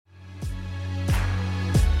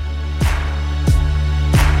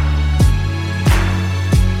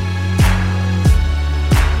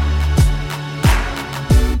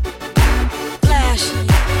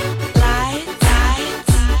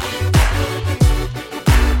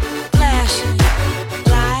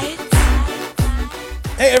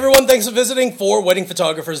thanks for visiting for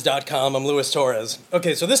weddingphotographers.com. I'm Luis Torres.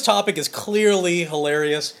 Okay, so this topic is clearly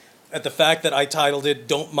hilarious at the fact that I titled it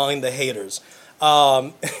Don't Mind the Haters.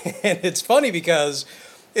 And it's funny because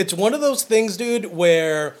it's one of those things, dude,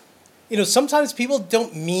 where, sometimes people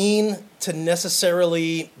don't mean to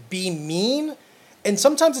necessarily be mean. And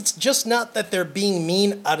sometimes it's just not that they're being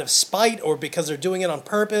mean out of spite or because they're doing it on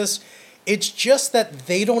purpose. It's just that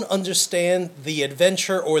they don't understand the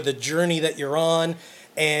adventure or the journey that you're on.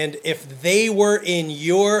 And if they were in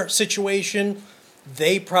your situation,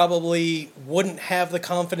 they probably wouldn't have the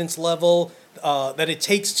confidence level that it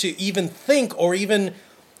takes to even think or even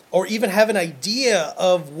have an idea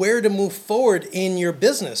of where to move forward in your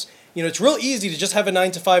business. It's real easy to just have a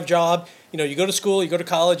 9-to-5 job. You go to school, you go to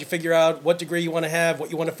college, you figure out what degree you want to have,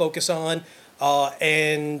 what you want to focus on,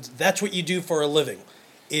 and that's what you do for a living.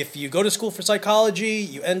 If you go to school for psychology,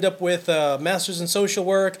 you end up with a master's in social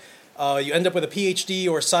work, you end up with a PhD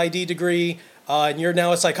or PsyD degree, and you're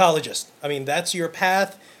now a psychologist. I mean, that's your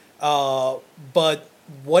path, but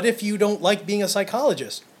what if you don't like being a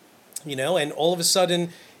psychologist? And all of a sudden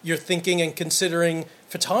you're thinking and considering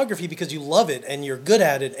photography because you love it and you're good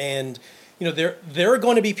at it, and there are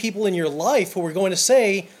going to be people in your life who are going to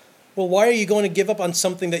say, well, why are you going to give up on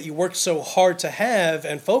something that you worked so hard to have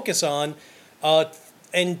and focus on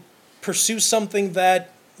and pursue something that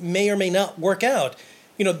may or may not work out?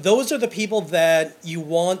 Those are the people that you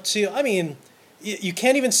want to, you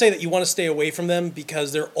can't even say that you want to stay away from them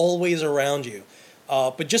because they're always around you.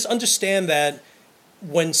 But just understand that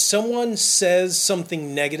when someone says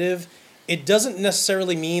something negative, it doesn't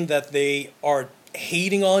necessarily mean that they are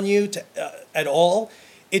hating on you at all.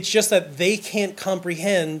 It's just that they can't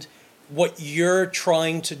comprehend what you're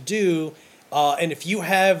trying to do. And if you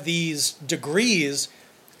have these degrees,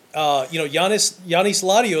 Yanis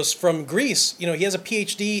Ladios from Greece, he has a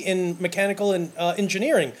PhD in mechanical and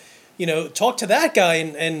engineering. Talk to that guy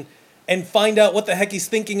and find out what the heck he's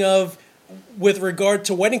thinking of with regard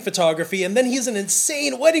to wedding photography. And then he's an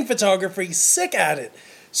insane wedding photographer. He's sick at it.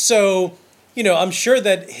 So, I'm sure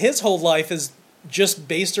that his whole life is just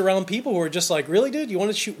based around people who are just like, really, dude, you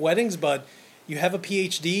want to shoot weddings, but you have a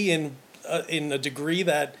PhD in a degree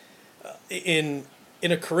that in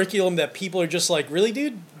a curriculum that people are just like, really,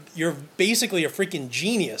 dude, you're basically a freaking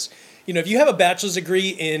genius. If you have a bachelor's degree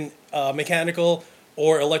in mechanical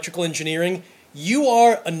or electrical engineering, you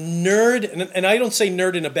are a nerd, and I don't say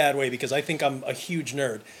nerd in a bad way because I think I'm a huge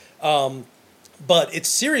nerd. But it's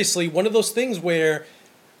seriously one of those things where,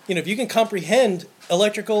 if you can comprehend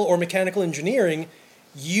electrical or mechanical engineering,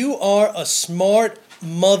 you are a smart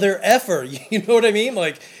mother effer. You know what I mean?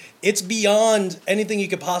 Like, it's beyond anything you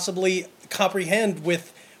could possibly comprehend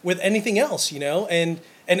with anything else, And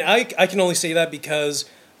I can only say that because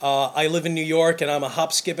I live in New York and I'm a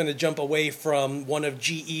hop, skip, and a jump away from one of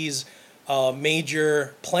GE's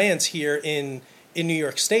major plants here in New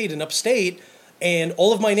York State and upstate. And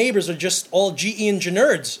all of my neighbors are just all GE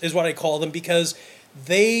engineers, is what I call them, because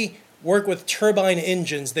they work with turbine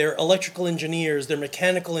engines. They're electrical engineers. They're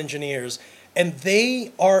mechanical engineers. And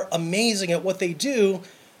they are amazing at what they do.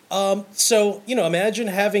 So, imagine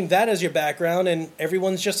having that as your background and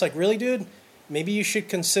everyone's just like, really, dude? Maybe you should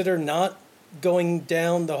consider not going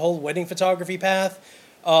down the whole wedding photography path.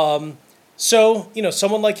 So,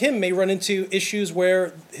 someone like him may run into issues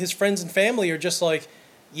where his friends and family are just like,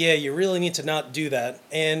 yeah, you really need to not do that.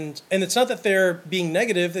 And it's not that they're being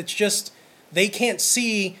negative. It's just they can't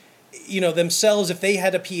see, themselves, if they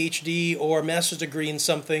had a PhD or a master's degree in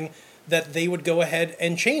something, that they would go ahead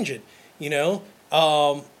and change it.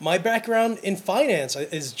 My background in finance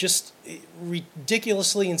is just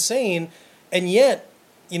ridiculously insane. And yet,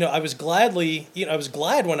 I was glad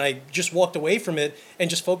when I just walked away from it and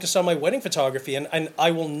just focused on my wedding photography. And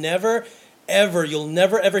I will never, ever, you'll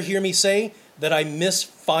never, ever hear me say that I miss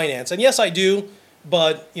finance. And yes, I do.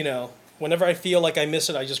 But, whenever I feel like I miss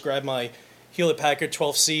it, I just grab my Hewlett-Packard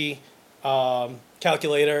 12C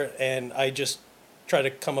calculator and I just try to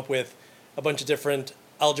come up with a bunch of different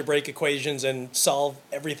algebraic equations and solve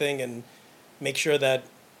everything and make sure that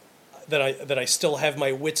I still have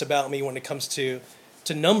my wits about me when it comes to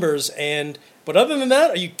numbers. But other than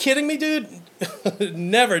that, are you kidding me, dude?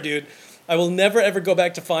 Never, dude. I will never ever go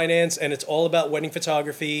back to finance, and it's all about wedding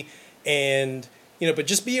photography. And but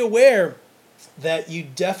just be aware that you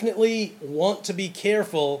definitely want to be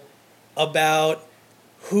careful about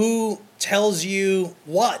who tells you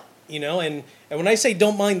what, and when I say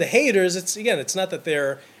don't mind the haters, it's not that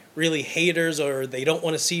they're really haters or they don't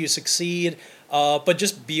want to see you succeed, but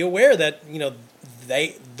just be aware that,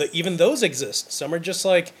 even those exist. Some are just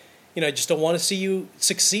like, I just don't want to see you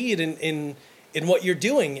succeed in what you're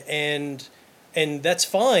doing. And and that's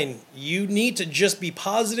fine. You need to just be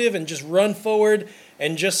positive and just run forward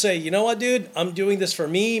and just say, you know what, dude, I'm doing this for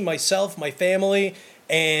me, myself, my family,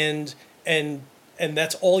 and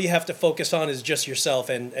that's all you have to focus on is just yourself,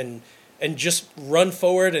 and just run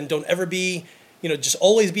forward, and don't ever be, just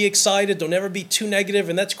always be excited. Don't ever be too negative,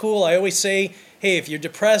 and that's cool. I always say, hey, if you're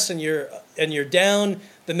depressed and you're down,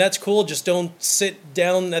 then that's cool. Just don't sit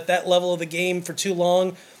down at that level of the game for too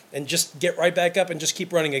long, and just get right back up and just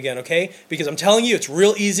keep running again, okay? Because I'm telling you, it's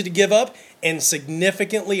real easy to give up and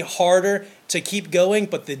significantly harder to keep going.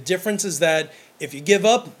 But the difference is that if you give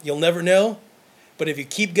up, you'll never know. But if you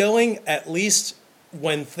keep going, at least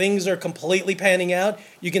when things are completely panning out,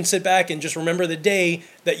 you can sit back and just remember the day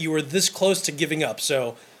that you were this close to giving up.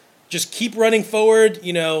 So just keep running forward.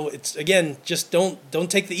 It's, again, just don't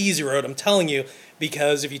take the easy road. I'm telling you,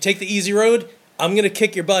 because if you take the easy road, I'm going to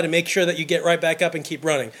kick your butt and make sure that you get right back up and keep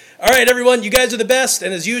running. All right, everyone, you guys are the best.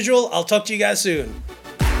 And as usual, I'll talk to you guys soon.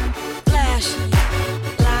 Flash.